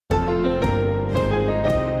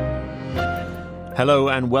Hello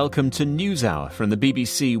and welcome to NewsHour from the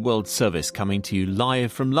BBC World Service, coming to you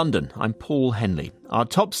live from London. I'm Paul Henley. Our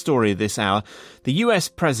top story this hour: the US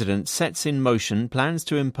president sets in motion plans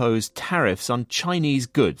to impose tariffs on Chinese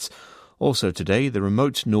goods. Also today, the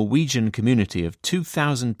remote Norwegian community of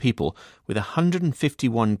 2,000 people with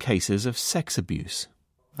 151 cases of sex abuse.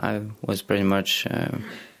 I was pretty much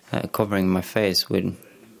covering my face with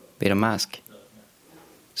a mask,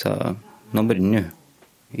 so nobody knew.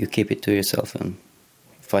 You keep it to yourself and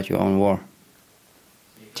fight your own war.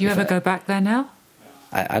 Do you ever go back there now?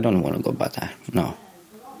 I don't want to go back there, no,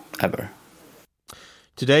 ever.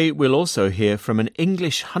 Today we'll also hear from an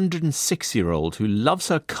English 106-year-old who loves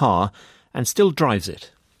her car and still drives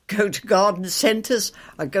it. Go to garden centres,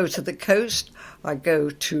 I go to the coast, I go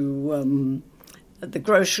to the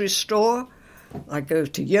grocery store, I go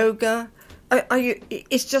to yoga.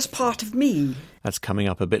 It's just part of me. That's coming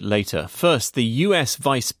up a bit later. First, the US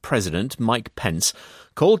Vice President, Mike Pence,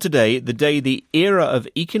 called today the day the era of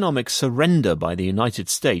economic surrender by the United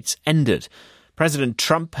States ended. President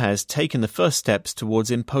Trump has taken the first steps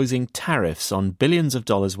towards imposing tariffs on billions of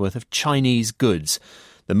dollars worth of Chinese goods.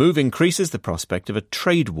 The move increases the prospect of a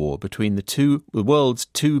trade war between the world's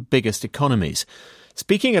two biggest economies.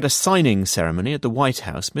 Speaking at a signing ceremony at the White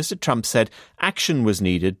House, Mr. Trump said action was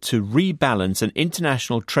needed to rebalance an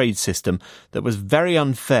international trade system that was very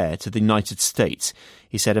unfair to the United States.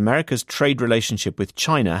 He said America's trade relationship with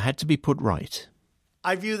China had to be put right.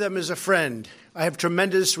 I view them as a friend. I have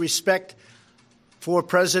tremendous respect for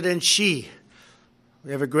President Xi.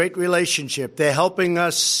 We have a great relationship. They're helping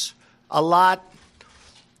us a lot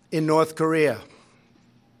in North Korea,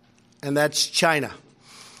 and that's China.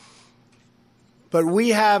 But we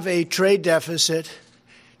have a trade deficit,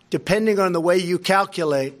 depending on the way you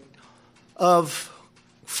calculate, of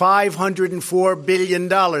 $504 billion.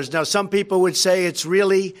 Now, some people would say it's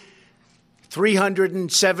really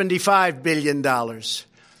 $375 billion.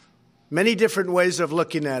 Many different ways of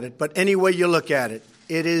looking at it, but any way you look at it,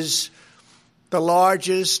 it is the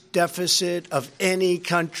largest deficit of any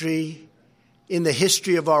country in the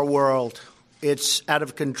history of our world. It's out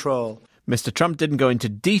of control. Mr. Trump didn't go into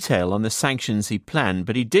detail on the sanctions he planned,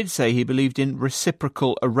 but he did say he believed in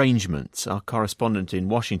reciprocal arrangements. Our correspondent in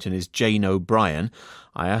Washington is Jane O'Brien.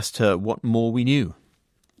 I asked her what more we knew.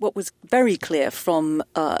 What was very clear from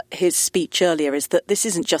his speech earlier is that this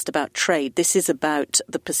isn't just about trade. This is about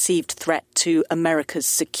the perceived threat to America's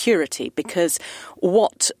security, because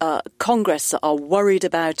what Congress are worried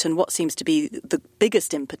about and what seems to be the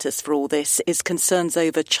biggest impetus for all this is concerns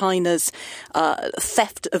over China's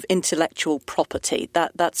theft of intellectual property.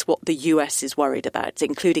 That's what the US is worried about,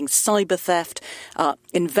 including cyber theft,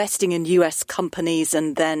 investing in US companies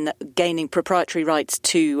and then gaining proprietary rights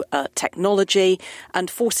to technology, and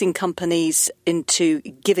forcing companies into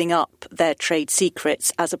giving up their trade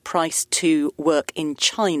secrets as a price to work in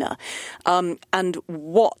China. And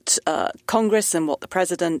what Congress and what the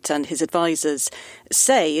President and his advisors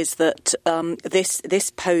say is that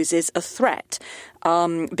this poses a threat.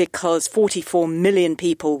 Because 44 million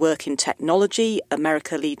people work in technology.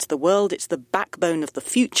 America leads the world. It's the backbone of the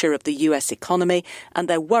future of the US economy. And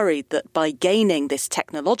they're worried that by gaining this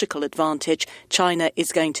technological advantage, China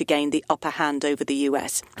is going to gain the upper hand over the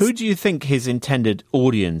US. Who do you think his intended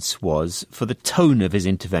audience was for the tone of his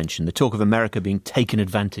intervention, the talk of America being taken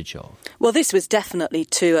advantage of? Well, this was definitely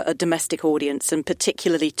to a domestic audience, and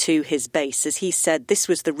particularly to his base. As he said, this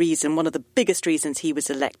was the reason, one of the biggest reasons he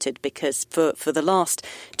was elected, because for the last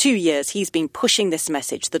 2 years, he's been pushing this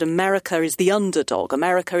message that America is the underdog.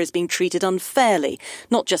 America is being treated unfairly,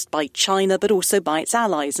 not just by China, but also by its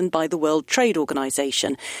allies and by the World Trade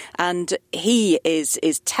Organization. And he is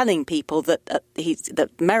telling people that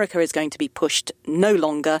America is going to be pushed no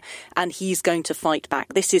longer, and he's going to fight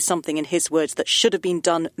back. This is something, in his words, that should have been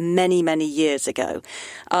done many, many years ago.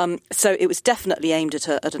 So it was definitely aimed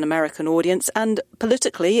at an American audience, and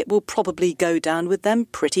politically it will probably go down with them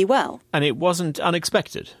pretty well. And it wasn't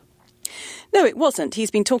unexpected. No, it wasn't.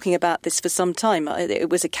 He's been talking about this for some time. It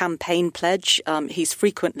was a campaign pledge. He's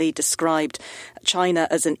frequently described China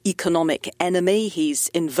as an economic enemy. He's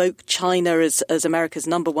invoked China as America's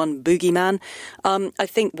number one boogeyman. I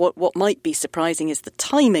think what might be surprising is the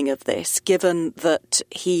timing of this, given that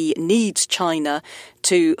he needs China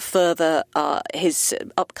to further his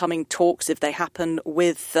upcoming talks, if they happen,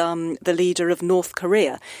 with the leader of North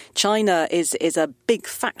Korea. China is a big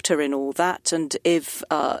factor in all that, and if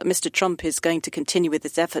Mr. Trump is going to continue with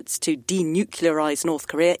his efforts to denuclearize North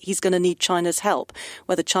Korea, he's going to need China's help.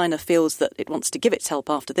 Whether China feels that it wants to give its help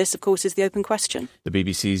after this, of course, is the open question. The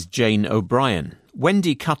BBC's Jane O'Brien.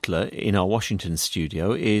 Wendy Cutler, in our Washington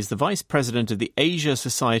studio, is the Vice President of the Asia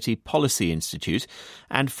Society Policy Institute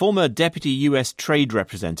and former Deputy U.S. Trade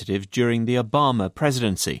Representative during the Obama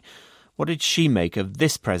presidency. What did she make of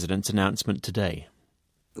this president's announcement today?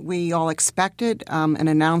 We all expected an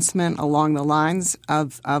announcement along the lines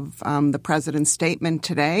of the president's statement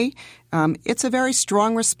today. It's a very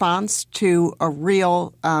strong response to a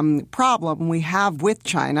real problem we have with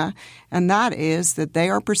China, and that is that they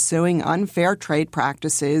are pursuing unfair trade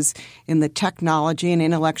practices in the technology and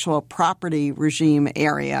intellectual property regime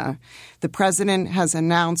area. The president has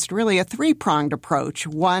announced really a three-pronged approach.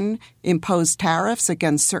 One, impose tariffs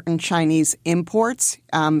against certain Chinese imports,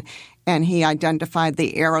 and he identified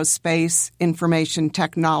the aerospace, information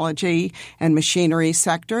technology, and machinery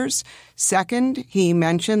sectors. Second, he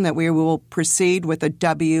mentioned that we will proceed with a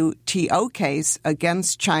WTO case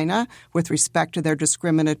against China with respect to their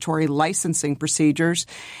discriminatory licensing procedures.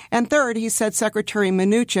 And third, he said Secretary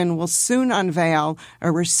Mnuchin will soon unveil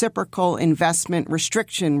a reciprocal investment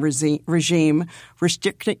restriction regime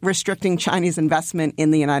restricting Chinese investment in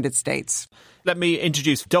the United States. Let me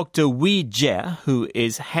introduce Dr. Wei Jie, who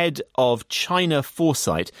is head of China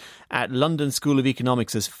Foresight at London School of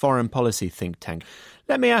Economics' foreign policy think tank.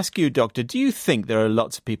 Let me ask you, Doctor, do you think there are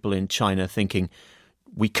lots of people in China thinking,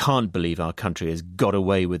 we can't believe our country has got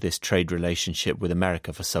away with this trade relationship with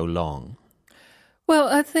America for so long? Well,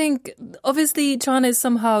 I think obviously China is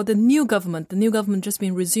somehow the new government just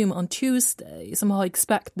been resumed on Tuesday, somehow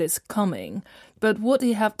expect this coming. But what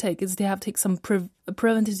they have taken is they have taken some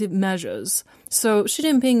preventative measures. So Xi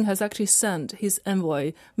Jinping has actually sent his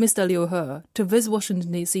envoy, Mr. Liu He, to visit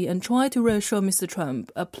Washington, D.C. and try to reassure Mr.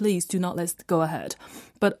 Trump, please do not let it go ahead.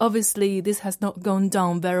 But obviously this has not gone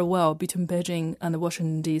down very well between Beijing and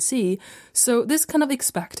Washington, D.C. So this kind of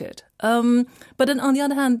expected. But then on the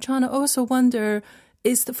other hand, China also wonder,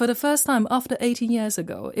 is for the first time after 18 years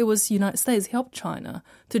ago, it was the United States helped China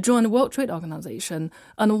to join the World Trade Organization.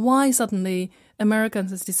 And why suddenly Americans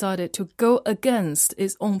has decided to go against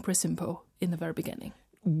its own principle in the very beginning?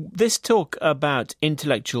 This talk about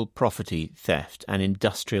intellectual property theft and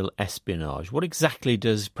industrial espionage, what exactly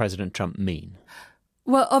does President Trump mean?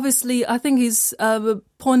 Well, obviously, I think he's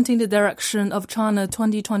pointing the direction of China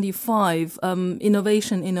 2025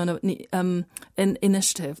 innovation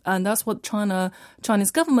initiative, and that's what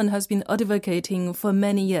Chinese government has been advocating for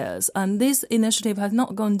many years. And this initiative has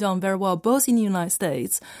not gone down very well, both in the United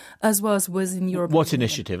States as well as within Europe. What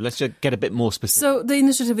initiative? Let's just get a bit more specific. So the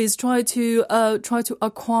initiative is try to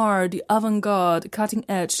acquire the avant-garde,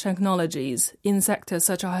 cutting-edge technologies in sectors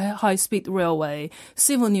such as high-speed railway,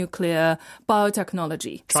 civil nuclear, biotechnology.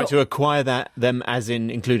 Try to acquire them as in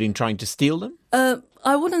including trying to steal them?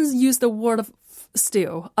 I wouldn't use the word of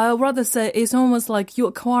steal. I would rather say it's almost like you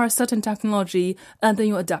acquire certain technology and then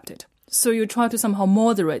you adapt it. So you try to somehow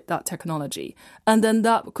moderate that technology. And then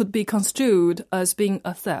that could be construed as being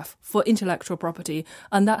a theft for intellectual property.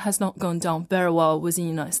 And that has not gone down very well within the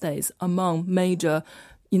United States among major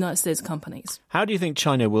United States companies. How do you think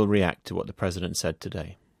China will react to what the president said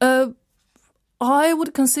today? I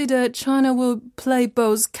would consider China will play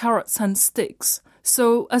both carrots and sticks.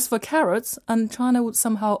 So as for carrots, and China would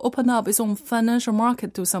somehow open up its own financial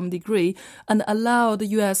market to some degree and allow the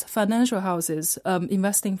U.S. financial houses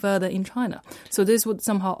investing further in China. So this would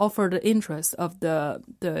somehow offer the interest of the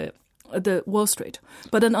Wall Street.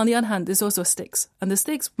 But then on the other hand, there's also sticks. And the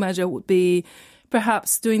sticks measure would be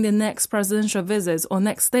perhaps during the next presidential visits or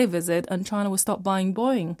next state visit, and China will stop buying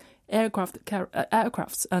Boeing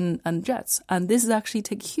aircrafts and jets. And this is actually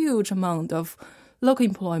take huge amount of local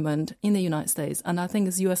employment in the United States. And I think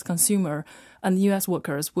it's U.S. consumer and U.S.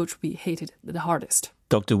 workers which will be hated the hardest.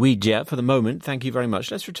 Dr. Wei Jie, for the moment, thank you very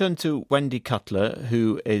much. Let's return to Wendy Cutler,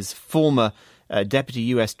 who is former Deputy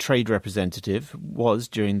U.S. Trade Representative, was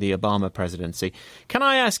during the Obama presidency. Can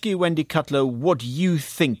I ask you, Wendy Cutler, what you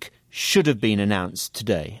think should have been announced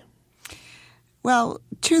today? Well,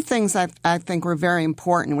 two things I think were very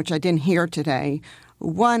important, which I didn't hear today.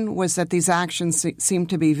 One was that these actions seem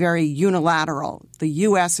to be very unilateral. The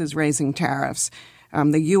U.S. is raising tariffs.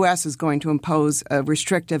 The U.S. is going to impose a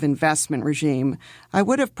restrictive investment regime. I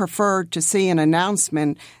would have preferred to see an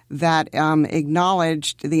announcement that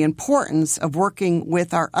acknowledged the importance of working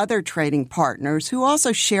with our other trading partners who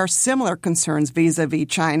also share similar concerns vis-a-vis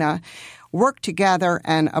China, work together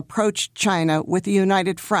and approach China with a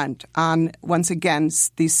united front on, once again,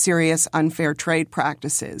 these serious unfair trade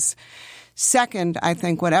practices. Second, I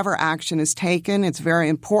think whatever action is taken, it's very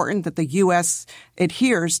important that the U.S.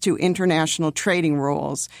 adheres to international trading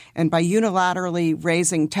rules. And by unilaterally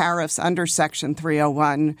raising tariffs under Section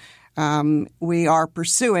 301, we are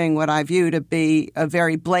pursuing what I view to be a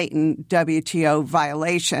very blatant WTO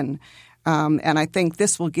violation. And I think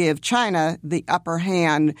this will give China the upper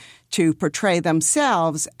hand to portray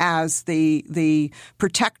themselves as the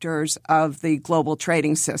protectors of the global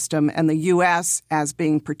trading system and the U.S. as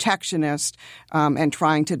being protectionist and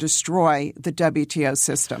trying to destroy the WTO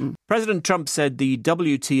system. President Trump said the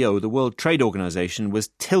WTO, the World Trade Organization,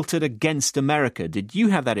 was tilted against America. Did you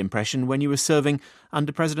have that impression when you were serving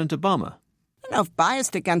under President Obama? Of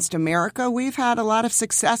biased against America, we've had a lot of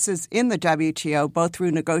successes in the WTO, both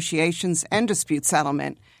through negotiations and dispute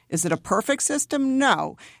settlement. Is it a perfect system?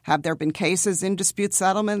 No. Have there been cases in dispute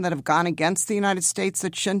settlement that have gone against the United States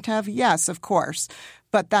that shouldn't have? Yes, of course.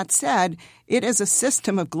 But that said, it is a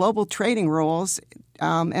system of global trading rules,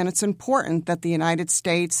 and it's important that the United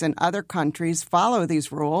States and other countries follow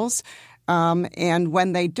these rules. And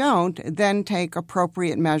when they don't, then take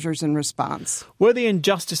appropriate measures in response. Were the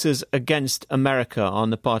injustices against America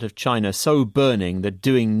on the part of China so burning that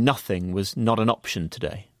doing nothing was not an option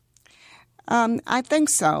today? I think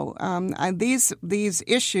so. These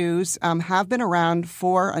issues have been around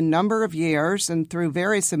for a number of years, and through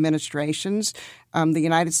various administrations, the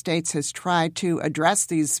United States has tried to address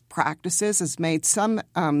these practices, has made some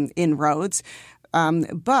inroads.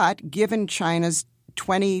 But given China's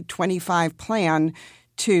 2025 plan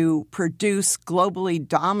to produce globally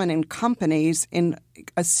dominant companies in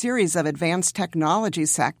a series of advanced technology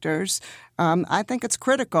sectors, I think it's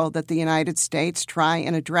critical that the United States try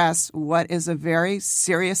and address what is a very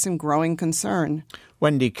serious and growing concern.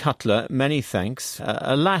 Wendy Cutler, many thanks.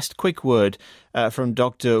 A last quick word from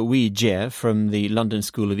Dr. Wei Jie from the London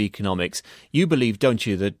School of Economics. You believe, don't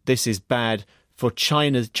you, that this is bad for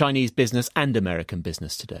Chinese business and American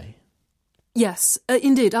business today? Yes,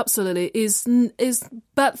 indeed, absolutely. Is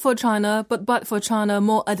bad for China, but bad for China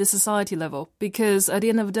more at the society level. Because at the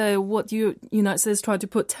end of the day, what United States try to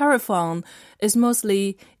put tariff on is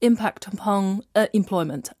mostly impact upon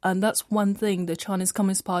employment. And that's one thing the Chinese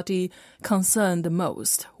Communist Party concerned the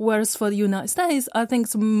most. Whereas for the United States, I think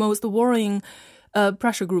the most worrying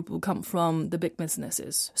pressure group will come from the big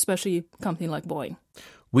businesses, especially a company like Boeing.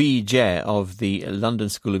 Wei Jie of the London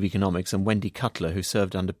School of Economics and Wendy Cutler, who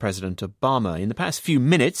served under President Obama. In the past few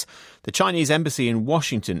minutes, the Chinese embassy in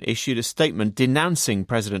Washington issued a statement denouncing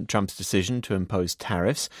President Trump's decision to impose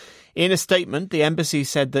tariffs. In a statement, the embassy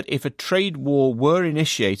said that if a trade war were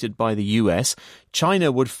initiated by the US, China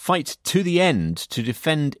would fight to the end to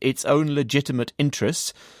defend its own legitimate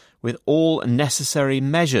interests with all necessary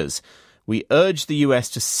measures. We urge the US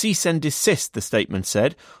to cease and desist, the statement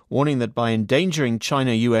said, warning that by endangering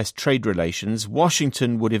China-US trade relations,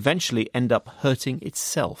 Washington would eventually end up hurting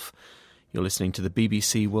itself. You're listening to the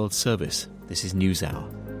BBC World Service. This is NewsHour.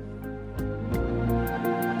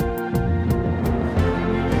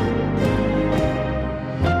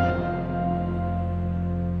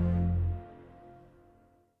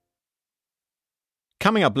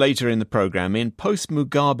 Coming up later in the programme, in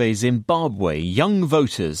post-Mugabe Zimbabwe, young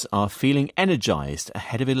voters are feeling energised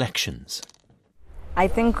ahead of elections. I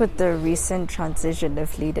think with the recent transition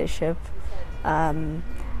of leadership,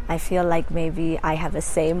 I feel like maybe I have a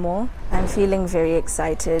say more. I'm feeling very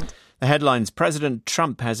excited. The headlines: President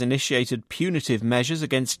Trump has initiated punitive measures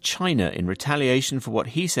against China in retaliation for what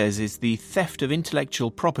he says is the theft of intellectual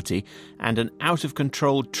property and an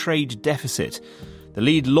out-of-control trade deficit. The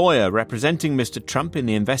lead lawyer representing Mr. Trump in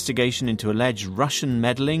the investigation into alleged Russian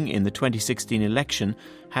meddling in the 2016 election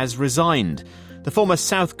has resigned. The former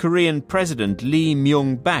South Korean president Lee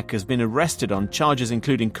Myung-bak has been arrested on charges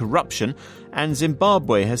including corruption, and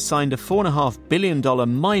Zimbabwe has signed a $4.5 billion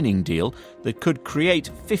mining deal that could create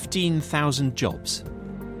 15,000 jobs.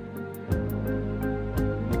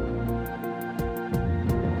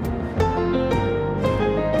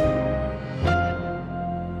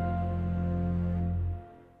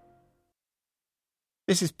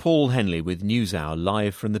 This is Paul Henley with NewsHour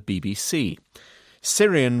live from the BBC.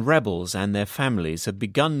 Syrian rebels and their families have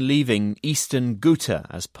begun leaving eastern Ghouta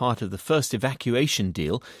as part of the first evacuation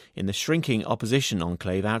deal in the shrinking opposition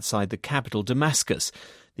enclave outside the capital Damascus.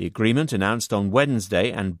 The agreement, announced on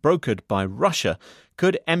Wednesday and brokered by Russia,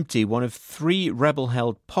 could empty one of 3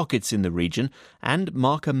 rebel-held pockets in the region and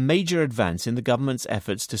mark a major advance in the government's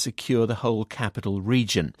efforts to secure the whole capital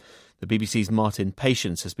region. The BBC's Martin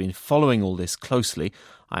Patience has been following all this closely.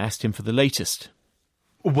 I asked him for the latest.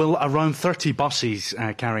 Well, around 30 buses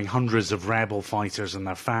carrying hundreds of rebel fighters and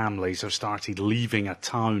their families have started leaving a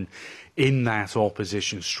town in that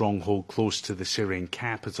opposition stronghold close to the Syrian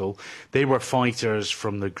capital. They were fighters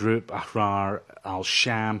from the group Ahrar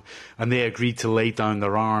al-Sham, and they agreed to lay down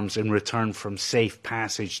their arms in return from safe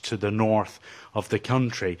passage to the north of the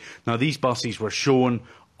country. Now, these buses were shown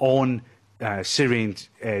on Syrian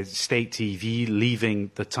state TV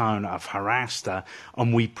leaving the town of Harasta,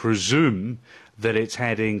 and we presume that it's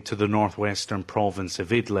heading to the northwestern province of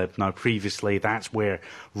Idlib. Now, previously, that's where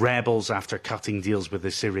rebels, after cutting deals with the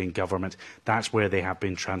Syrian government, that's where they have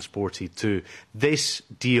been transported to. This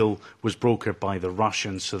deal was brokered by the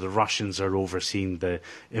Russians, so the Russians are overseeing the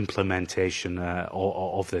implementation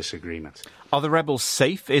of this agreement. Are the rebels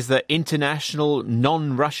safe? Is there international,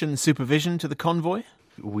 non-Russian supervision to the convoy?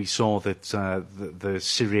 We saw that the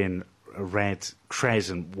Syrian Red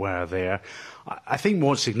Crescent were there. I think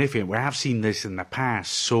what's significant, we have seen this in the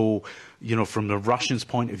past, so, from the Russians'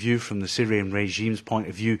 point of view, from the Syrian regime's point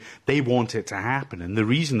of view, they want it to happen. And the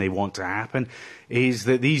reason they want to happen is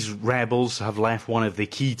that these rebels have left one of the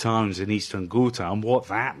key towns in eastern Ghouta, and what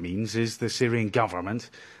that means is the Syrian government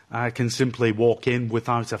can simply walk in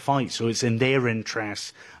without a fight. So it's in their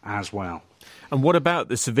interests as well. And what about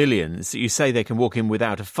the civilians? You say they can walk in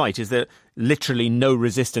without a fight. Is there literally no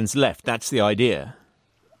resistance left? That's the idea.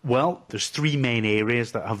 Well, there's 3 main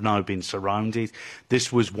areas that have now been surrounded.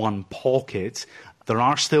 This was one pocket. There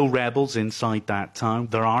are still rebels inside that town.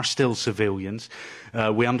 There are still civilians.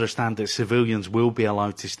 We understand that civilians will be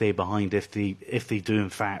allowed to stay behind if they do in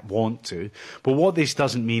fact want to. But what this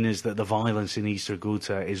doesn't mean is that the violence in Eastern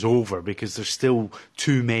Ghouta is over, because there's still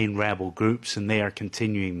 2 main rebel groups and they are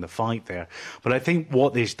continuing the fight there. But I think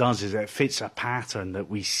what this does is it fits a pattern that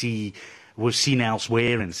we've seen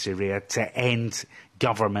elsewhere in Syria to end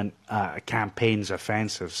government campaigns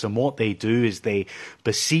offensives. And what they do is they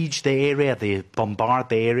besiege the area, they bombard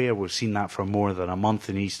the area. We've seen that for more than a month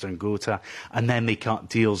in eastern Ghouta, and then they cut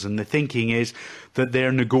deals. And the thinking is that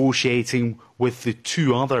they're negotiating with the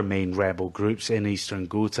 2 other main rebel groups in eastern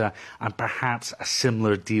Ghouta, and perhaps a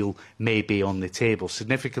similar deal may be on the table.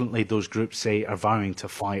 Significantly, those groups are vowing to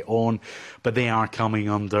fight on, but they are coming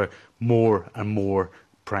under more and more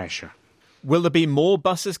pressure. Will there be more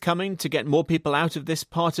buses coming to get more people out of this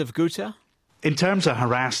part of Ghouta? In terms of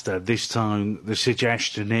Harasta, this town, the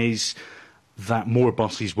suggestion is that more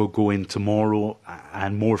buses will go in tomorrow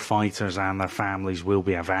and more fighters and their families will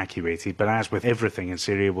be evacuated. But as with everything in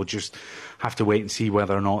Syria, we'll just have to wait and see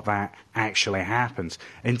whether or not that actually happens.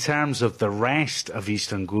 In terms of the rest of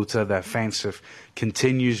eastern Ghouta, the offensive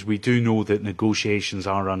continues. We do know that negotiations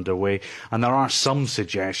are underway, and there are some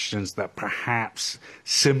suggestions that perhaps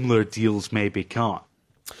similar deals may be cut.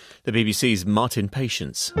 The BBC's Martin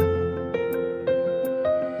Patience.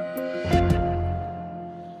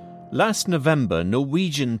 Last November,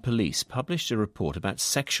 Norwegian police published a report about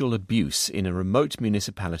sexual abuse in a remote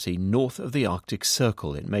municipality north of the Arctic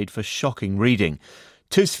Circle. It made for shocking reading.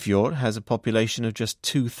 Tysfjord has a population of just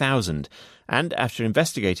 2,000, and after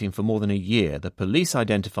investigating for more than a year, the police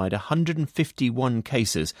identified 151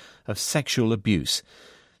 cases of sexual abuse.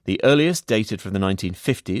 The earliest dated from the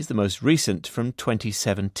 1950s, the most recent from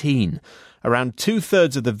 2017. Around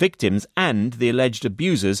 2/3 of the victims and the alleged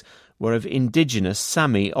abusers were of indigenous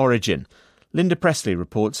Sami origin. Linda Presley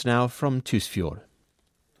reports now from Tysfjord.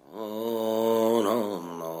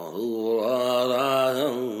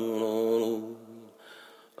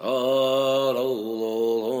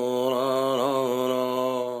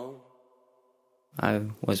 I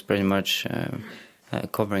was pretty much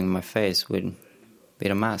covering my face with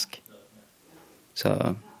a mask.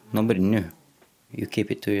 So nobody knew. You keep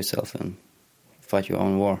it to yourself and fight your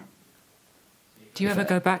own war. Do you ever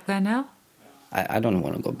go back there now? I don't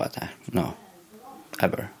want to go back there, no,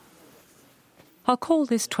 ever. I'll call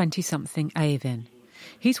this 20-something Eivind.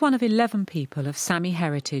 He's one of 11 people of Sami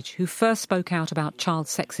heritage who first spoke out about child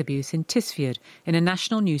sex abuse in Tysfjord in a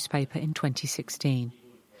national newspaper in 2016.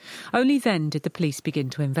 Only then did the police begin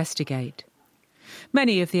to investigate.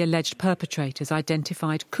 Many of the alleged perpetrators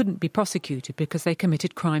identified couldn't be prosecuted because they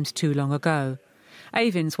committed crimes too long ago.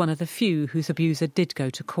 Eivind's one of the few whose abuser did go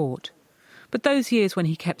to court. But those years when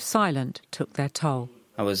he kept silent took their toll.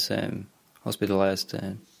 I was hospitalized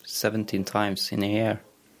 17 times in a year.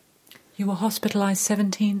 You were hospitalized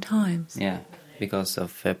 17 times? Yeah, because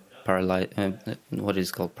of what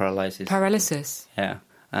is called paralysis. Paralysis? Yeah,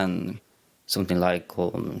 and something like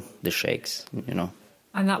the shakes, you know.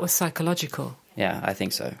 And that was psychological? Yeah, I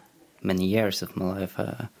think so. Many years of my life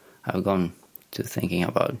I've gone to thinking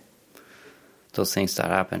about those things that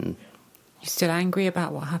happened. You still angry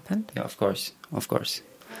about what happened? Yeah, of course.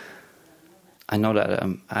 I know that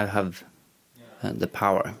I have the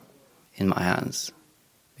power in my hands,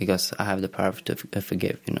 because I have the power to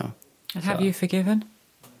forgive, you know. And have you forgiven?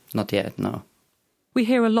 Not yet, no. We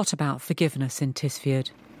hear a lot about forgiveness in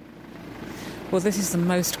Tisfjord. Well, this is the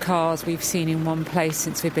most cars we've seen in one place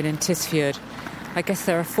since we've been in Tisfjord. I guess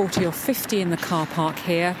there are 40 or 50 in the car park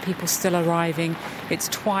here, people still arriving. It's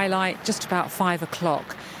twilight, just about 5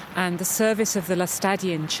 o'clock, and the service of the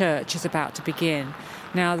Lestadian Church is about to begin.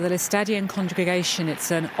 Now, the Lestadian congregation,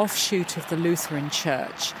 it's an offshoot of the Lutheran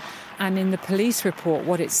Church. And in the police report,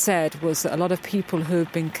 what it said was that a lot of people who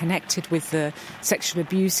have been connected with the sexual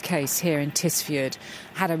abuse case here in Tisfjord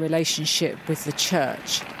had a relationship with the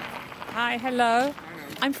church. Hi, hello.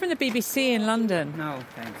 I'm from the BBC in London. No,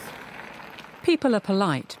 thanks. People are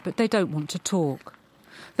polite, but they don't want to talk.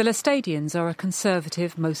 The Lestadians are a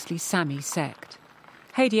conservative, mostly Sami sect.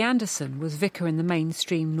 Heidi Andersen was vicar in the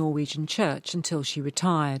mainstream Norwegian church until she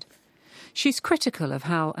retired. She's critical of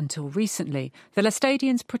how, until recently, the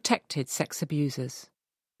Lestadians protected sex abusers.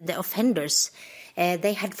 The offenders,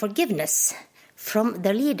 they had forgiveness from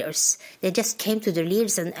the leaders. They just came to the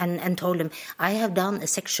leaders and told them, I have done a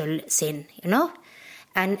sexual sin, you know?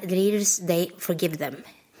 And the leaders, they forgive them.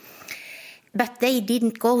 But they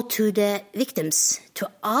didn't go to the victims to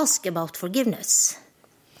ask about forgiveness.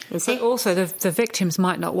 You see? But also the victims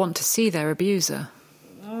might not want to see their abuser.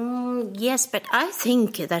 Yes, but I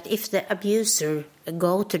think that if the abuser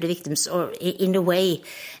go to the victims or in a way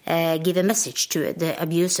give a message to the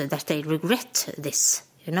abuser that they regret this,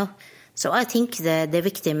 you know. So I think the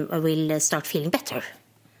victim will start feeling better.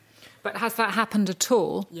 But has that happened at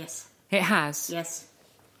all? Yes. It has? Yes.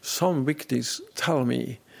 Some victims tell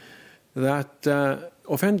me that the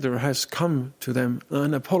offender has come to them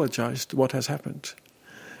and apologized what has happened.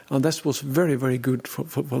 And that was very, very good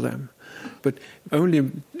for them. But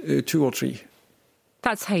only 2 or 3.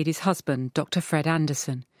 That's Heidi's husband, Dr. Fred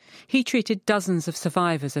Andersen. He treated dozens of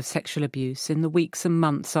survivors of sexual abuse in the weeks and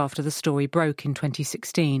months after the story broke in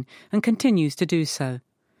 2016 and continues to do so.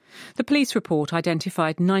 The police report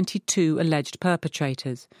identified 92 alleged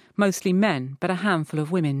perpetrators, mostly men, but a handful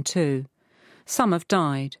of women too. Some have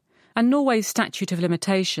died, and Norway's statute of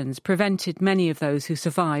limitations prevented many of those who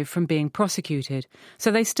survived from being prosecuted,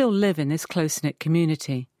 so they still live in this close-knit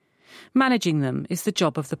community. Managing them is the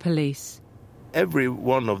job of the police. Every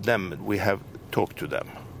one of them, we have talked to them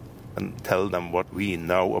and tell them what we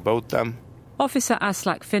know about them. Officer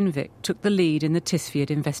Aslak Finnvik took the lead in the Tisfjord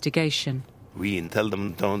investigation. We tell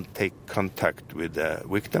them don't take contact with the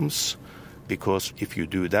victims, because if you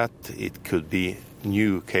do that, it could be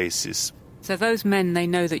new cases. So those men, they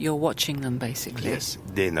know that you're watching them, basically? Yes,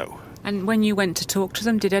 they know. And when you went to talk to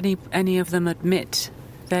them, did any of them admit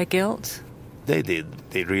their guilt? They did.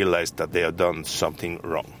 They realized that they have done something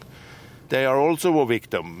wrong. They are also a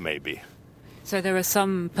victim, maybe. So there are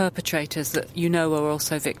some perpetrators that you know are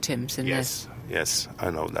also victims in this? Yes, I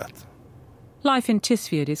know that. Life in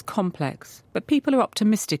Tisfjord is complex, but people are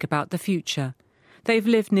optimistic about the future. They've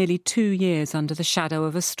lived nearly 2 years under the shadow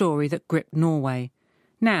of a story that gripped Norway.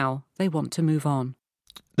 Now they want to move on.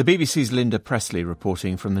 The BBC's Linda Presley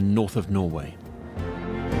reporting from the north of Norway.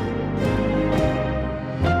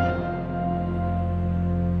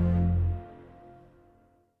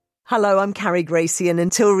 Hello, I'm Carrie Gracie, and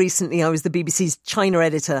until recently I was the BBC's China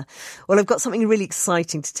editor. Well, I've got something really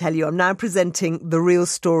exciting to tell you. I'm now presenting the Real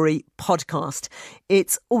Story podcast.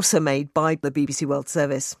 It's also made by the BBC World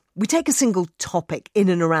Service. We take a single topic in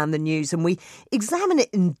and around the news and we examine it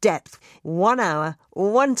in depth, 1 hour,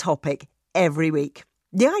 1 topic every week.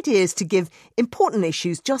 The idea is to give important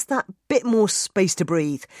issues just that bit more space to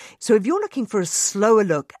breathe. So if you're looking for a slower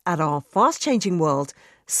look at our fast-changing world,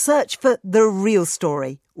 search for The Real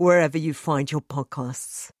Story wherever you find your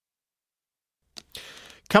podcasts.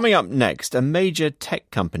 Coming up next, a major tech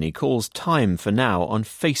company calls time for now on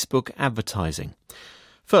Facebook advertising.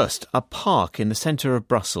 First, a park in the centre of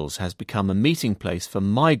Brussels has become a meeting place for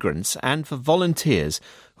migrants and for volunteers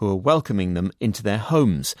who are welcoming them into their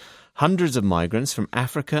homes. Hundreds of migrants from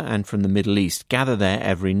Africa and from the Middle East gather there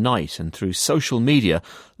every night, and through social media,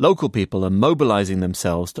 local people are mobilising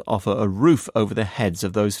themselves to offer a roof over the heads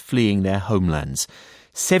of those fleeing their homelands.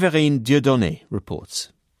 Séverine Dieudonné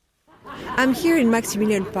reports. I'm here in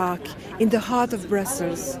Maximilian Park, in the heart of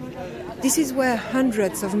Brussels. This is where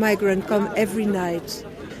hundreds of migrants come every night.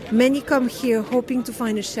 Many come here hoping to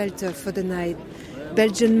find a shelter for the night.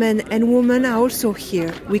 Belgian men and women are also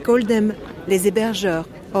here. We call them les hébergeurs,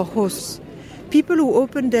 or hosts. People who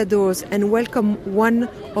open their doors and welcome one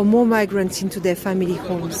or more migrants into their family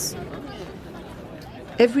homes.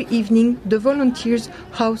 Every evening, the volunteers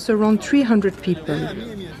house around 300 people.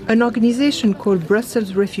 An organization called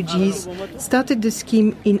Brussels Refugees started the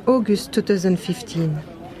scheme in August 2015.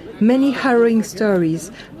 Many harrowing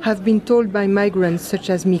stories have been told by migrants such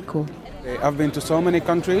as Miko. I've been to so many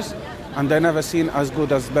countries and I never seen as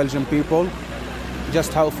good as Belgian people,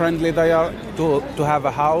 just how friendly they are to have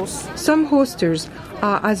a house. Some hosters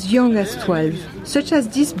are as young as 12, such as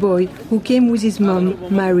this boy who came with his mom,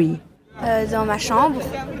 Marie. Dans ma chambre.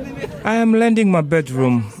 I am lending my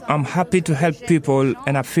bedroom. I'm happy to help people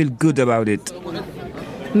and I feel good about it.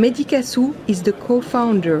 Mehdi Kassou is the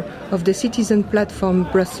co-founder of the citizen platform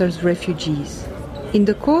Brussels Refugees. In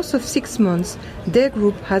the course of 6 months, their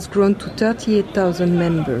group has grown to 38,000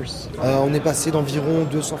 members.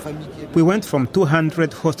 We went from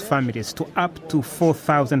 200 host families to up to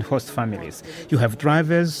 4,000 host families. You have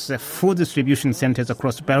drivers, food distribution centers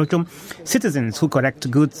across Belgium, citizens who collect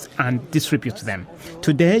goods and distribute them.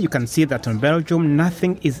 Today, you can see that in Belgium,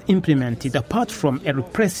 nothing is implemented apart from a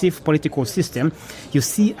repressive political system. You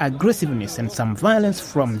see aggressiveness and some violence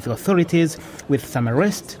from the authorities with some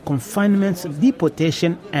arrest, confinements, deportation,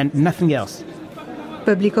 and nothing else.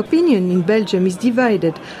 Public opinion in Belgium is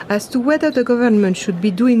divided as to whether the government should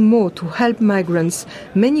be doing more to help migrants,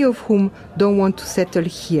 many of whom don't want to settle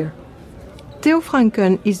here. Theo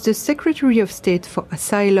Franken is the Secretary of State for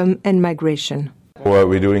Asylum and Migration. Well,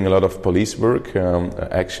 we're doing a lot of police work,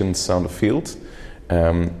 actions on the field,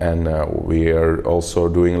 and we are also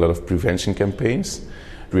doing a lot of prevention campaigns.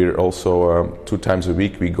 We're also, 2 times a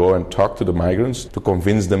week, we go and talk to the migrants to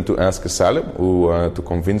convince them to ask asylum, to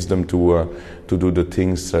convince them to do the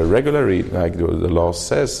things regularly, like the law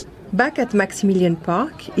says. Back at Maximilian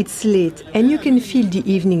Park, it's late and you can feel the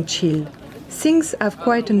evening chill. Things have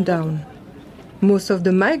quietened down. Most of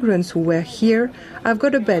the migrants who were here have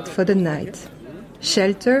got a bed for the night,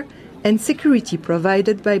 shelter and security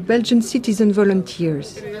provided by Belgian citizen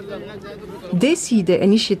volunteers. They see the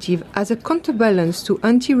initiative as a counterbalance to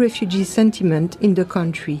anti-refugee sentiment in the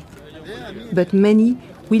country. But many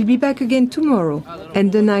will be back again tomorrow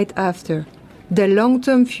and the night after. Their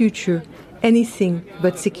long-term future, anything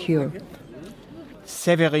but secure.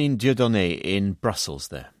 Séverine Dieudonné in Brussels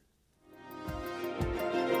there.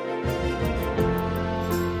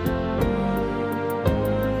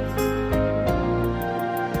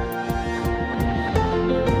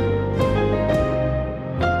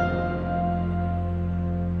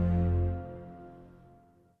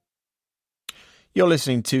 You're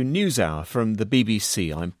listening to NewsHour from the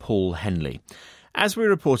BBC. I'm Paul Henley. As we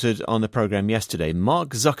reported on the programme yesterday, Mark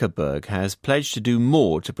Zuckerberg has pledged to do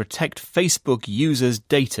more to protect Facebook users'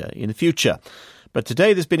 data in the future. But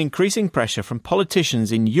today there's been increasing pressure from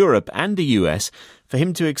politicians in Europe and the US for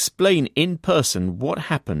him to explain in person what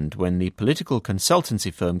happened when the political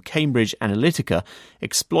consultancy firm Cambridge Analytica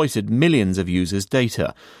exploited millions of users'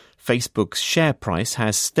 data. Facebook's share price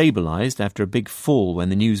has stabilised after a big fall when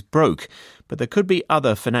the news broke, but there could be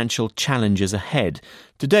other financial challenges ahead.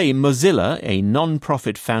 Today, Mozilla, a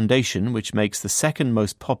non-profit foundation which makes the second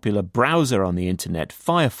most popular browser on the internet,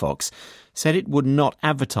 Firefox, said it would not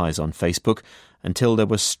advertise on Facebook until there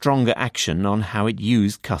was stronger action on how it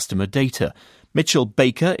used customer data. Mitchell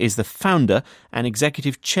Baker is the founder and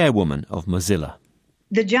executive chairwoman of Mozilla.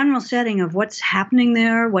 The general setting of what's happening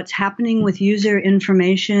there, what's happening with user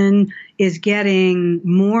information is getting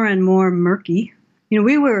more and more murky.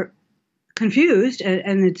 We were confused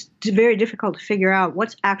and it's very difficult to figure out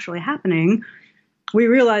what's actually happening. We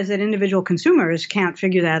realized that individual consumers can't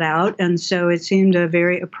figure that out. And so it seemed a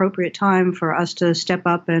very appropriate time for us to step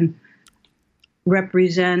up and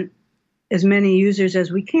represent as many users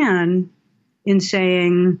as we can in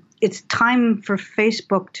saying it's time for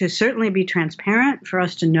Facebook to certainly be transparent, for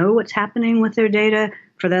us to know what's happening with their data,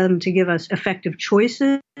 for them to give us effective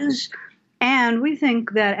choices. And we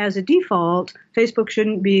think that as a default, Facebook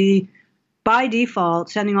shouldn't be, by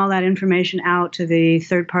default, sending all that information out to the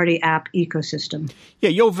third-party app ecosystem.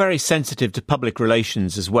 Yeah, you're very sensitive to public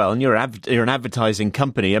relations as well, and you're an advertising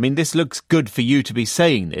company. I mean, this looks good for you to be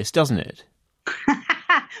saying this, doesn't it?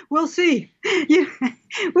 We'll see.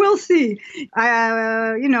 We'll see.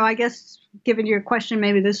 I guess, given your question,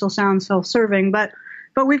 maybe this will sound self-serving, but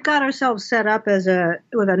we've got ourselves set up with a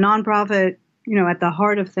nonprofit, at the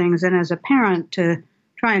heart of things, and as a parent to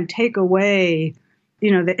try and take away,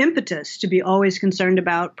 the impetus to be always concerned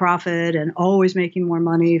about profit and always making more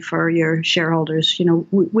money for your shareholders.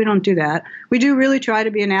 We don't do that. We do really try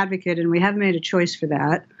to be an advocate, and we have made a choice for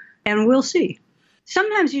that, and we'll see.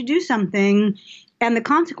 Sometimes you do something and the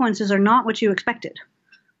consequences are not what you expected.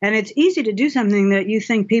 And it's easy to do something that you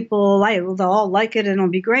think people like, they'll all like it and it'll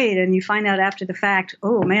be great. And you find out after the fact,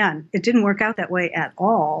 oh man, it didn't work out that way at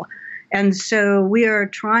all. And so we are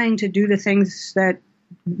trying to do the things that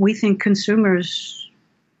we think consumers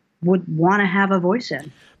would want to have a voice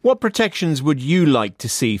in. What protections would you like to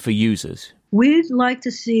see for users? We'd like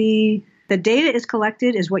to see the data is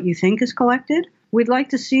collected is what you think is collected. We'd like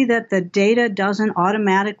to see that the data doesn't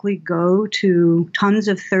automatically go to tons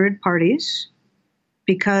of third parties,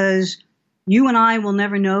 because you and I will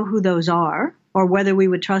never know who those are or whether we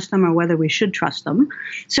would trust them or whether we should trust them.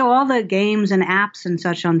 So all the games and apps and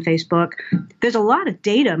such on Facebook, there's a lot of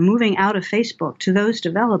data moving out of Facebook to those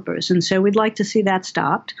developers. And so we'd like to see that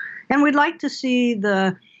stopped. And we'd like to see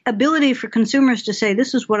the ability for consumers to say,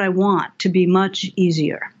 this is what I want, to be much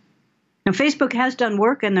easier. Now, Facebook has done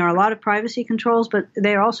work, and there are a lot of privacy controls, but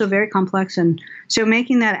they are also very complex. And so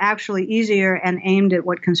making that actually easier and aimed at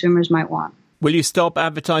what consumers might want. Will you stop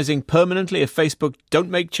advertising permanently if Facebook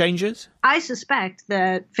don't make changes? I suspect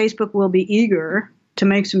that Facebook will be eager to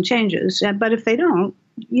make some changes. But if they don't,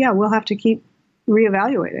 we'll have to keep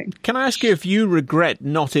reevaluating. Can I ask you if you regret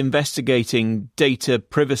not investigating data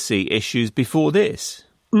privacy issues before this?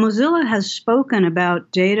 Mozilla has spoken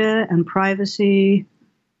about data and privacy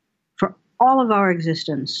for all of our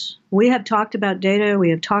existence. We have talked about data.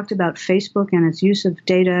 We have talked about Facebook and its use of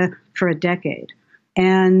data for a decade.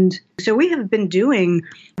 And so we have been doing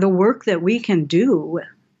the work that we can do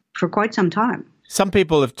for quite some time. Some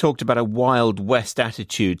people have talked about a Wild West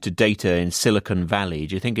attitude to data in Silicon Valley.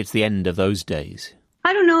 Do you think it's the end of those days?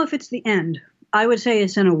 I don't know if it's the end. I would say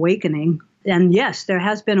it's an awakening. And yes, there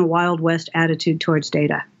has been a Wild West attitude towards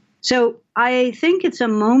data. So I think it's a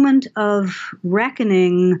moment of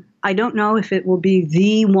reckoning. I don't know if it will be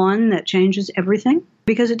the one that changes everything,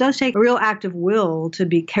 because it does take a real act of will to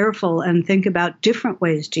be careful and think about different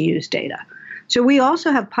ways to use data. So we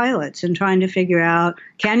also have pilots in trying to figure out,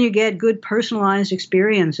 can you get good personalized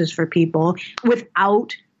experiences for people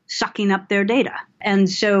without sucking up their data? And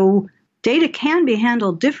so data can be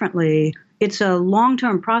handled differently. It's a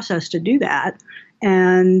long-term process to do that.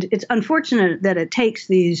 And it's unfortunate that it takes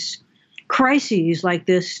these crises like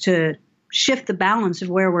this to shift the balance of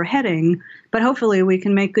where we're heading. But hopefully we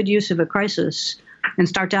can make good use of a crisis and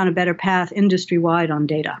start down a better path industry-wide on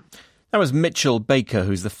data. That was Mitchell Baker,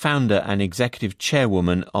 who's the founder and executive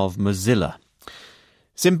chairwoman of Mozilla.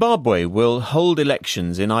 Zimbabwe will hold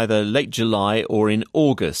elections in either late July or in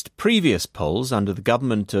August. Previous polls under the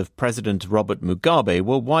government of President Robert Mugabe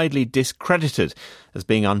were widely discredited as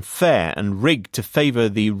being unfair and rigged to favour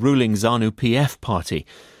the ruling ZANU-PF party.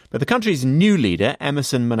 But the country's new leader,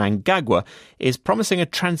 Emmerson Mnangagwa, is promising a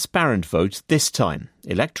transparent vote this time.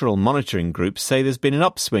 Electoral monitoring groups say there's been an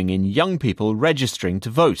upswing in young people registering to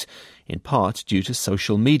vote, in part due to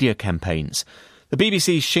social media campaigns. The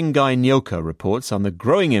BBC's Shingai Nyoka reports on the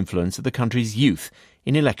growing influence of the country's youth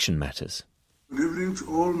in election matters. Good evening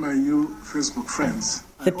to all my new Facebook friends.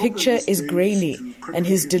 The picture is grainy and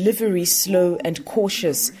his delivery slow and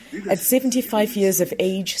cautious. At 75 years of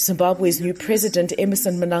age, Zimbabwe's new president,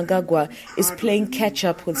 Emmerson Mnangagwa, is playing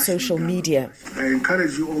catch-up with social media. I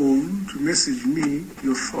encourage you all to message me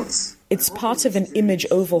your thoughts. It's part of an image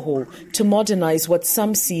overhaul to modernize what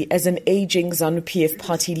some see as an aging ZANU-PF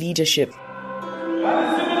party leadership.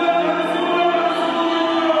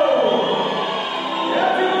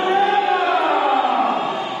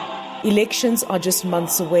 Elections are just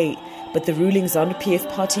months away, but the ruling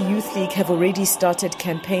ZANU-PF Party Youth League have already started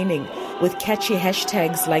campaigning with catchy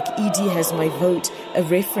hashtags like ED has my vote, a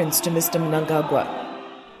reference to Mr. Mnangagwa.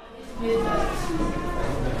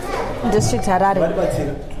 District Harare.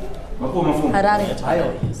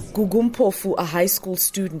 Gugumpofu, a high school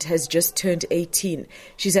student, has just turned 18.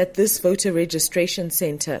 She's at this voter registration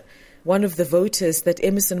center, one of the voters that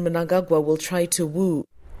Emmerson Mnangagwa will try to woo.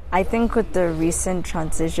 I think with the recent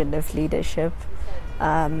transition of leadership,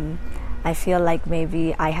 I feel like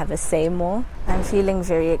maybe I have a say more. I'm feeling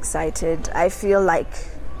very excited. I feel like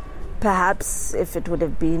perhaps if it would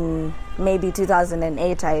have been maybe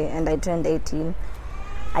 2008 and I turned 18,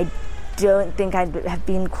 I don't think I'd have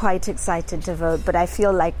been quite excited to vote, but I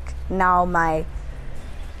feel like now my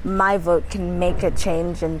vote can make a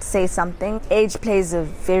change and say something. Age plays a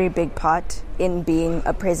very big part in being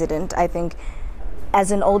a president. I think as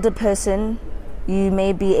an older person, you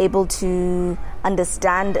may be able to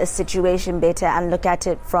understand a situation better and look at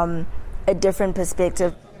it from a different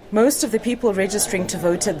perspective. Most of the people registering to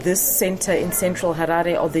vote at this centre in central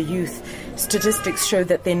Harare are the youth. Statistics show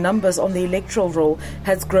that their numbers on the electoral roll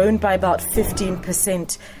has grown by about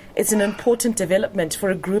 15%. It's an important development for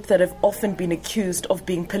a group that have often been accused of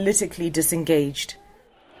being politically disengaged.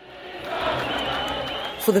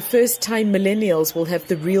 For the first time, millennials will have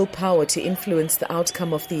the real power to influence the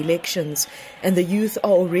outcome of the elections, and the youth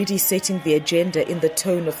are already setting the agenda in the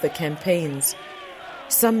tone of the campaigns.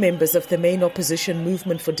 Some members of the main opposition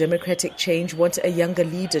Movement for Democratic Change want a younger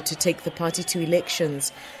leader to take the party to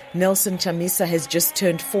elections. Nelson Chamisa has just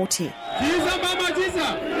turned 40.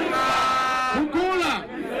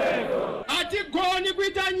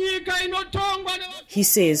 He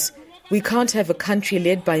says, "We can't have a country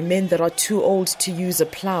led by men that are too old to use a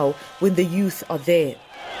plough when the youth are there."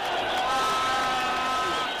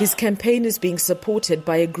 His campaign is being supported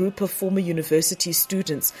by a group of former university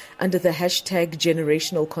students under the hashtag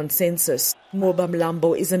Generational Consensus. Moba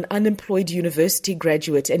Mlambo is an unemployed university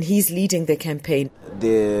graduate and he's leading the campaign.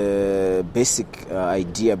 The basic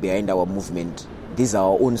idea behind our movement, these are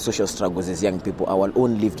our own social struggles as young people, our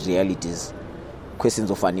own lived realities. Questions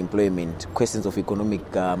of unemployment, questions of economic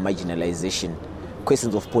marginalization,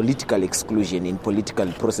 questions of political exclusion in political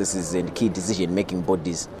processes and key decision-making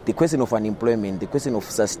bodies. The question of unemployment, the question of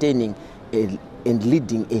sustaining and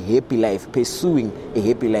leading a happy life, pursuing a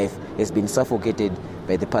happy life, has been suffocated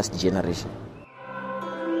by the past generation.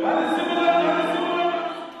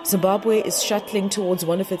 Zimbabwe is shuttling towards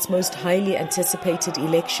one of its most highly anticipated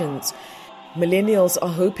elections. Millennials are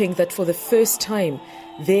hoping that for the first time,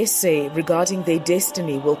 their say regarding their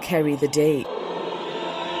destiny will carry the day.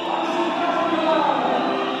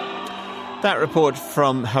 That report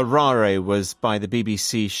from Harare was by the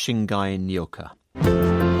BBC's Shingai Nyoka.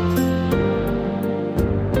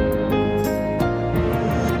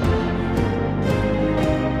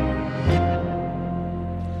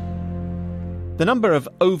 The number of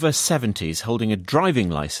over 70s holding a driving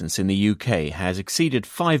licence in the UK has exceeded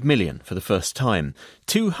 5 million for the first time.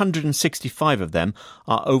 265 of them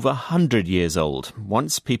are over 100 years old.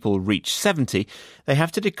 Once people reach 70, they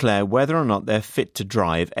have to declare whether or not they're fit to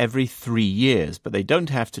drive every 3 years, but they don't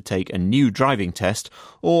have to take a new driving test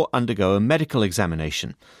or undergo a medical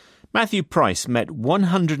examination. Matthew Price met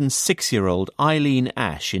 106-year-old Eileen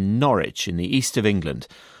Ash in Norwich in the east of England.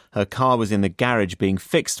 Her car was in the garage being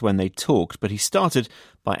fixed when they talked, but he started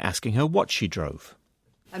by asking her what she drove.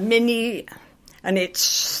 A Mini, and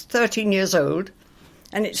it's 13 years old,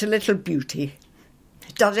 and it's a little beauty.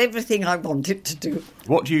 It does everything I want it to do.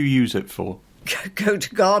 What do you use it for? Go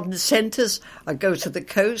to garden centres, I go to the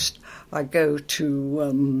coast, I go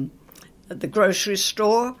to the grocery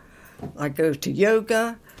store, I go to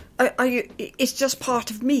yoga. It's just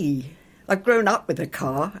part of me. I've grown up with a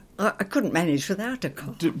car. I couldn't manage without a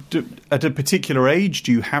car. At a particular age,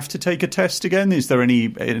 do you have to take a test again? Is there any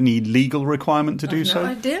legal requirement to do so? No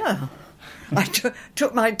idea. I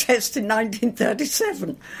took my test in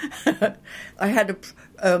 1937. I had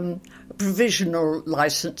a provisional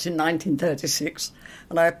licence in 1936,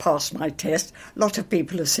 and I passed my test. A lot of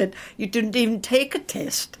people have said, you didn't even take a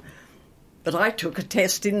test. But I took a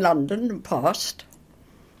test in London and passed.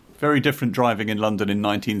 Very different driving in London in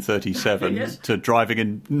 1937 Yes. to driving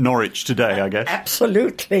in Norwich today, I guess.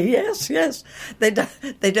 Absolutely, yes. They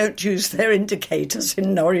don't use their indicators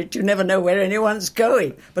in Norwich. You never know where anyone's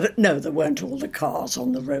going. But no, there weren't all the cars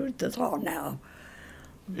on the road that are now.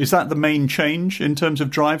 Is that the main change in terms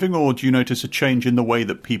of driving, or do you notice a change in the way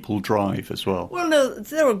that people drive as well? Well, no,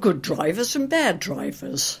 there are good drivers and bad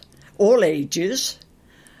drivers, all ages.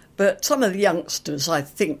 But some of the youngsters, I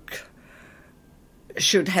think,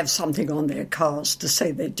 should have something on their cars to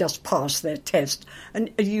say they just passed their test, and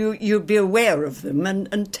you'd be aware of them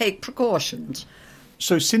and take precautions.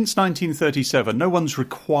 So since 1937, no one's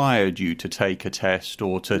required you to take a test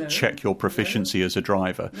or to check your proficiency as a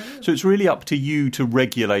driver. So it's really up to you to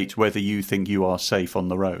regulate whether you think you are safe on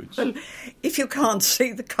the roads. Well, if you can't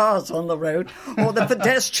see the cars on the road or the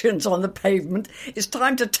pedestrians on the pavement, it's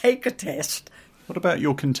time to take a test. What about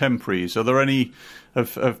your contemporaries? Are there any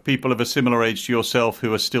of people of a similar age to yourself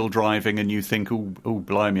who are still driving and you think, oh,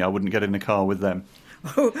 blimey, I wouldn't get in a car with them?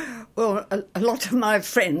 Well, a lot of my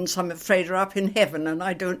friends, I'm afraid, are up in heaven, and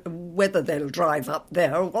I don't know whether they'll drive up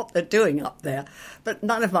there or what they're doing up there. But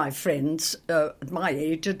none of my friends at my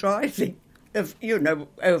age are driving,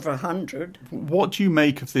 over 100. What do you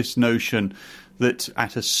make of this notion that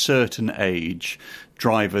at a certain age,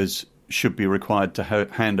 drivers should be required to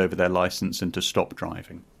hand over their licence and to stop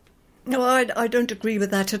driving? No, I don't agree with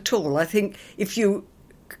that at all. I think if you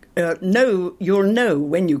know, you'll know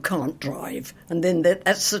when you can't drive, and then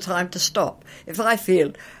that's the time to stop. If I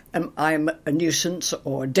feel I'm a nuisance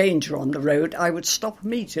or a danger on the road, I would stop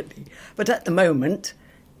immediately. But at the moment,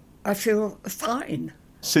 I feel fine.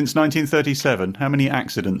 Since 1937, how many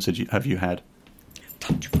accidents have you had?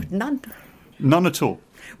 None. None at all?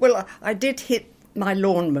 Well, I did hit my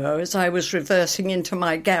lawnmower as I was reversing into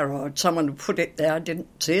my garage. Someone had put it there. I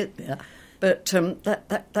didn't see it there. But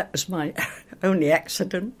that was my only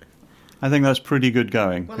accident. I think that's pretty good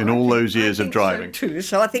going in all those years of driving.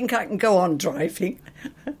 So I think I can go on driving.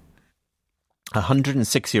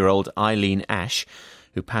 106-year-old Eileen Ash,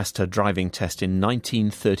 who passed her driving test in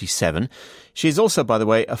 1937. She is also, by the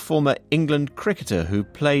way, a former England cricketer who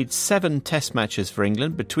played 7 test matches for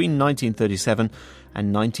England between 1937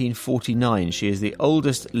 and 1949. She is the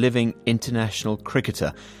oldest living international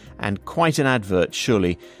cricketer, and quite an advert,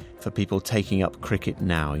 surely, for people taking up cricket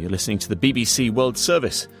now. You're listening to the BBC World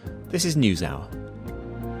Service. This is NewsHour.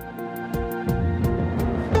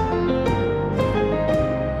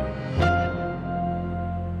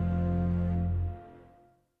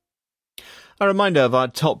 A reminder of our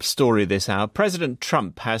top story this hour. President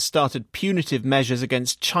Trump has started punitive measures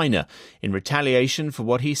against China in retaliation for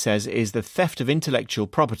what he says is the theft of intellectual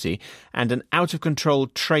property and an out-of-control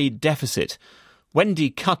trade deficit. Wendy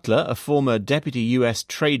Cutler, a former deputy US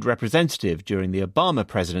trade representative during the Obama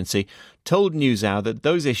presidency, told NewsHour that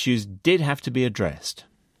those issues did have to be addressed.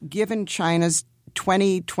 Given China's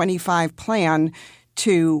 2025 plan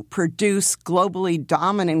to produce globally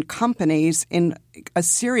dominant companies in a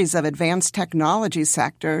series of advanced technology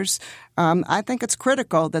sectors, I think it's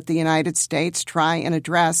critical that the United States try and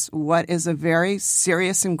address what is a very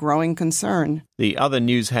serious and growing concern. The other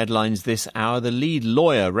news headlines this hour: the lead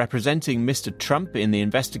lawyer representing Mr. Trump in the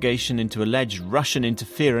investigation into alleged Russian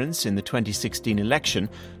interference in the 2016 election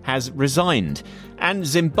has resigned. And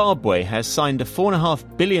Zimbabwe has signed a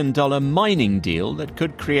 $4.5 billion mining deal that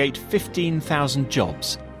could create 15,000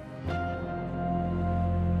 jobs.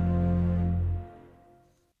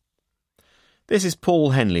 This is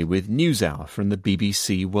Paul Henley with NewsHour from the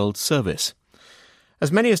BBC World Service. As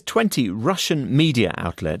many as 20 Russian media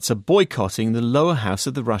outlets are boycotting the lower house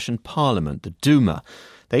of the Russian parliament, the Duma.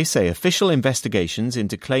 They say official investigations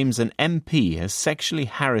into claims an MP has sexually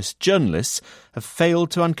harassed journalists have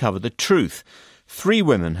failed to uncover the truth. 3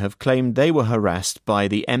 women have claimed they were harassed by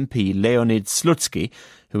the MP Leonid Slutsky,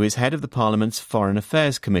 who is head of the Parliament's Foreign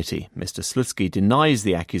Affairs Committee. Mr. Slutsky denies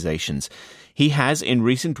the accusations. He has, in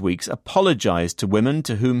recent weeks, apologised to women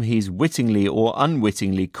to whom he's wittingly or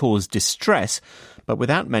unwittingly caused distress, but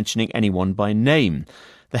without mentioning anyone by name.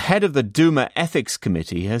 The head of the Duma Ethics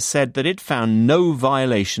Committee has said that it found no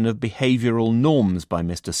violation of behavioural norms by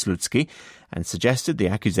Mr. Slutsky and suggested the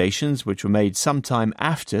accusations, which were made sometime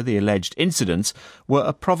after the alleged incidents, were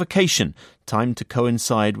a provocation, timed to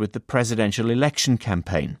coincide with the presidential election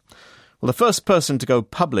campaign. Well, the first person to go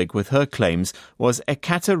public with her claims was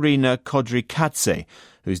Ekaterina Kodrikadze,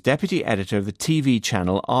 who's deputy editor of the TV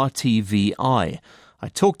channel RTVI. I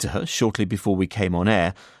talked to her shortly before we came on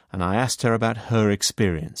air, and I asked her about her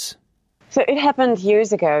experience. So it happened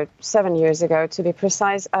years ago, 7 years ago to be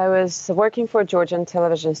precise. I was working for a Georgian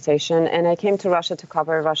television station and I came to Russia to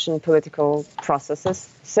cover Russian political processes.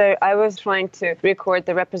 So I was trying to record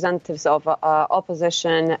the representatives of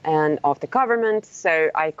opposition and of the government.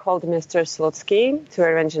 So I called Mr. Slutsky to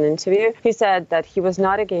arrange an interview. He said that he was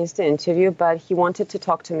not against the interview, but he wanted to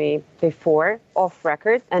talk to me before, off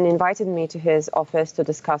record, and invited me to his office to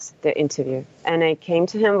discuss the interview. And I came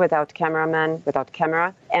to him without cameraman, without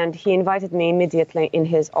camera, and he invited me immediately in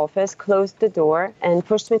his office, closed the door and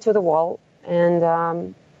pushed me to the wall,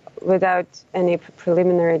 and without any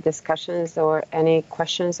preliminary discussions or any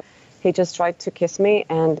questions, he just tried to kiss me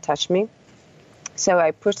and touch me. So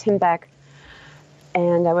I pushed him back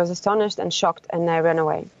and I was astonished and shocked and I ran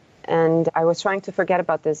away. And I was trying to forget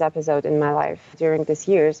about this episode in my life during these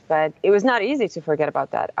years, but it was not easy to forget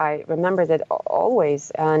about that. I remembered it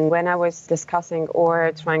always. And when I was discussing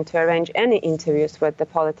or trying to arrange any interviews with the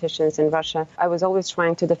politicians in Russia, I was always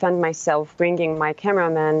trying to defend myself, bringing my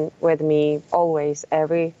cameraman with me always,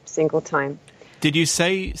 every single time. Did you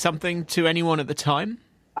say something to anyone at the time?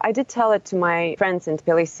 I did tell it to my friends in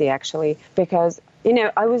Tbilisi, actually, because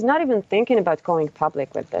I was not even thinking about going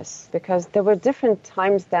public with this because there were different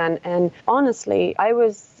times then. And honestly, I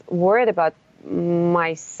was worried about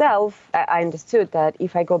myself. I understood that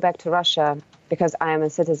if I go back to Russia, because I am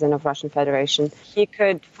a citizen of Russian Federation, he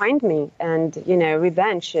could find me. And,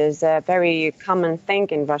 revenge is a very common thing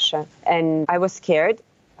in Russia. And I was scared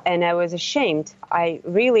and I was ashamed. I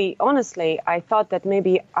really, honestly, I thought that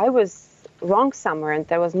maybe I was wrong somewhere and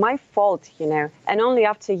that was my fault, And only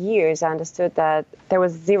after years I understood that there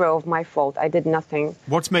was zero of my fault. I did nothing.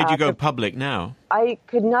 What's made you go public now? I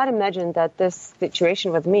could not imagine that this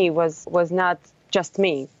situation with me was not just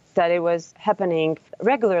me, that it was happening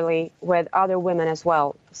regularly with other women as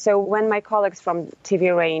well. So when my colleagues from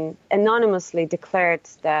TV Rain anonymously declared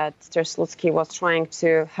that Mr. Slutsky was trying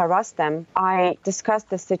to harass them, I discussed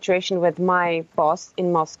the situation with my boss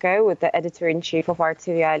in Moscow, with the editor-in-chief of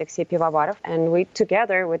RTVI, Alexei Pivovarov, and we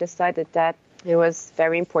decided that It was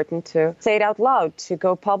very important to say it out loud, to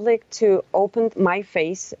go public, to open my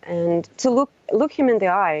face and to look him in the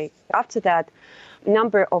eye. After that, a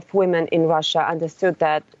number of women in Russia understood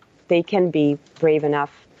that they can be brave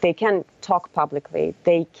enough. They can talk publicly.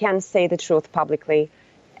 They can say the truth publicly.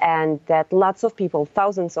 And that lots of people,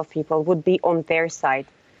 thousands of people, would be on their side.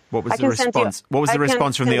 What was the response? What was the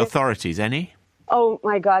response from the authorities? Any? Oh,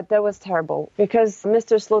 my God, that was terrible. Because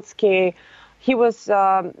Mr. Slutsky, he was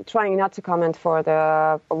trying not to comment for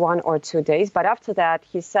the 1 or 2 days. But after that,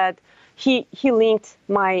 he said he linked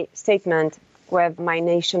my statement with my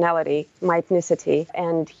nationality, my ethnicity.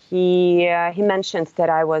 And he mentioned that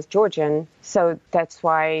I was Georgian. So that's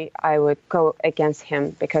why I would go against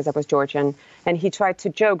him, because I was Georgian. And he tried to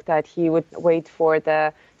joke that he would wait for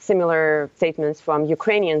the similar statements from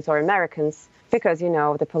Ukrainians or Americans because, you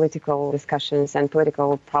know, the political discussions and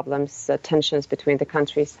political problems, tensions between the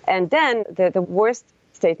countries. And then the worst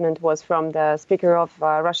statement was from the Speaker of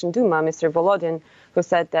Russian Duma, Mr. Volodin, who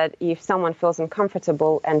said that if someone feels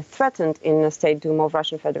uncomfortable and threatened in the State Duma of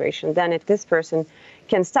Russian Federation, then if this person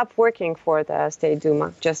can stop working for the State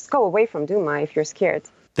Duma, just go away from Duma if you're scared.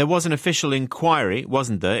 There was an official inquiry,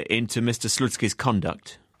 wasn't there, into Mr. Slutsky's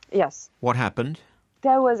conduct? Yes. What happened?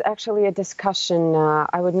 There was actually a discussion.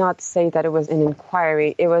 I would not say that it was an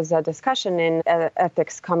inquiry. It was a discussion in an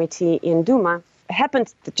ethics committee in Duma. It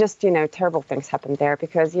happened, just, you know, terrible things happened there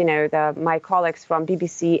because, you know, my colleagues from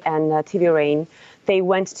BBC and TV Rain, they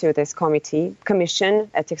went to this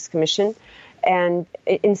ethics commission, and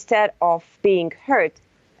instead of being heard,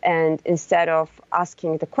 and instead of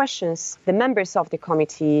asking the questions, the members of the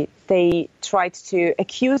committee, they tried to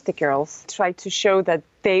accuse the girls, tried to show that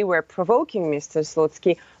they were provoking Mr.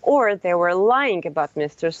 Slutsky or they were lying about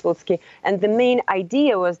Mr. Slutsky. And the main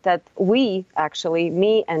idea was that me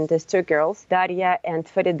and these 2 girls, Daria and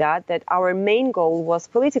Farida, that our main goal was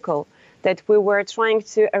political, that we were trying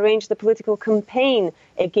to arrange the political campaign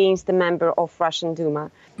against the member of Russian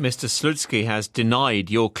Duma. Mr. Slutsky has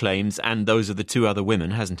denied your claims and those of the 2 other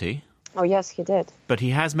women, hasn't he? Oh, yes, he did. But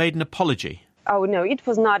he has made an apology. Oh, no, it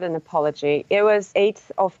was not an apology. It was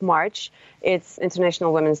 8th of March. It's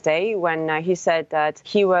International Women's Day, when he said that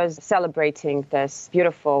he was celebrating this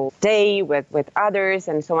beautiful day with others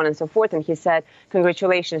and so on and so forth. And he said,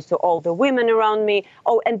 congratulations to all the women around me.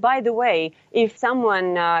 Oh, and by the way, if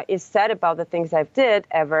someone is sad about the things I've did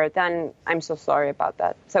ever, then I'm so sorry about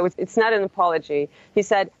that. So it's not an apology. He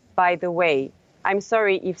said, by the way, I'm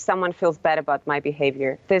sorry if someone feels bad about my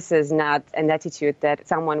behavior. This is not an attitude that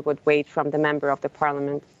someone would wait from the member of the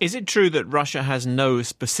parliament. Is it true that Russia has no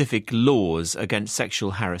specific laws against sexual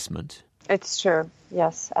harassment? It's true.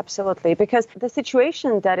 Yes, absolutely. Because the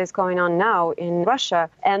situation that is going on now in Russia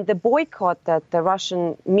and the boycott that the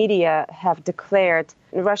Russian media have declared,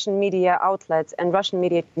 Russian media outlets and Russian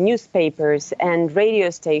media newspapers and radio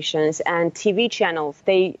stations and TV channels,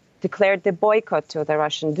 they declared the boycott to the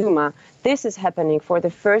Russian Duma. This is happening for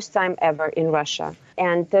the first time ever in Russia.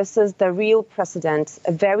 And this is the real precedent,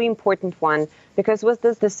 a very important one, because with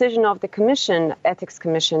this decision of the Ethics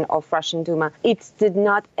Commission of Russian Duma, it did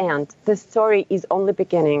not end. The story is only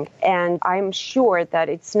beginning. And I'm sure that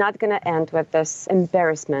it's not going to end with this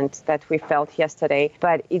embarrassment that we felt yesterday,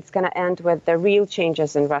 but it's going to end with the real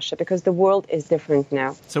changes in Russia, because the world is different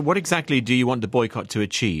now. So what exactly do you want the boycott to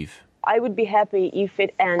achieve? I would be happy if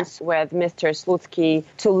it ends with Mr. Slutsky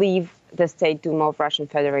to leave the State Duma of Russian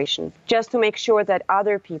Federation, just to make sure that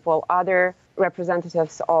other people, other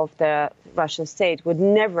representatives of the Russian state would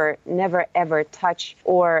never, ever touch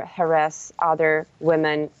or harass other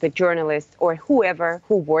women, the journalists, or whoever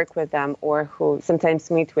who work with them or who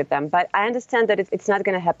sometimes meet with them. But I understand that it's not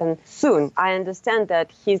going to happen soon. I understand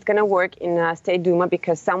that he's going to work in State Duma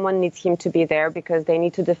because someone needs him to be there, because they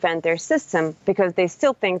need to defend their system, because they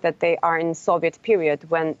still think that they are in Soviet period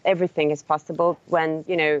when everything is possible, when,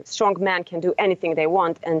 you know, strong men can do anything they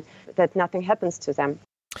want and that nothing happens to them.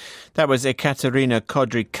 That was Ekaterina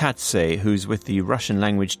Kodrikadze, who's with the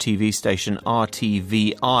Russian-language TV station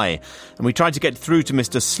RTVI. And we tried to get through to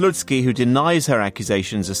Mr. Slutsky, who denies her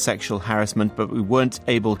accusations of sexual harassment, but we weren't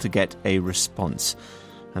able to get a response.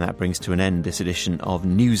 And that brings to an end this edition of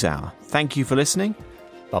NewsHour. Thank you for listening.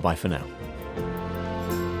 Bye-bye for now.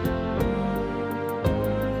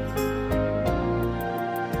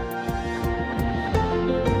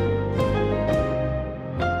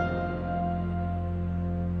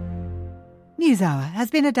 NewsHour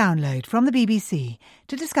has been a download from the BBC.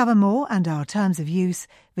 To discover more and our terms of use,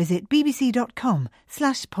 visit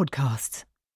bbc.com/podcasts.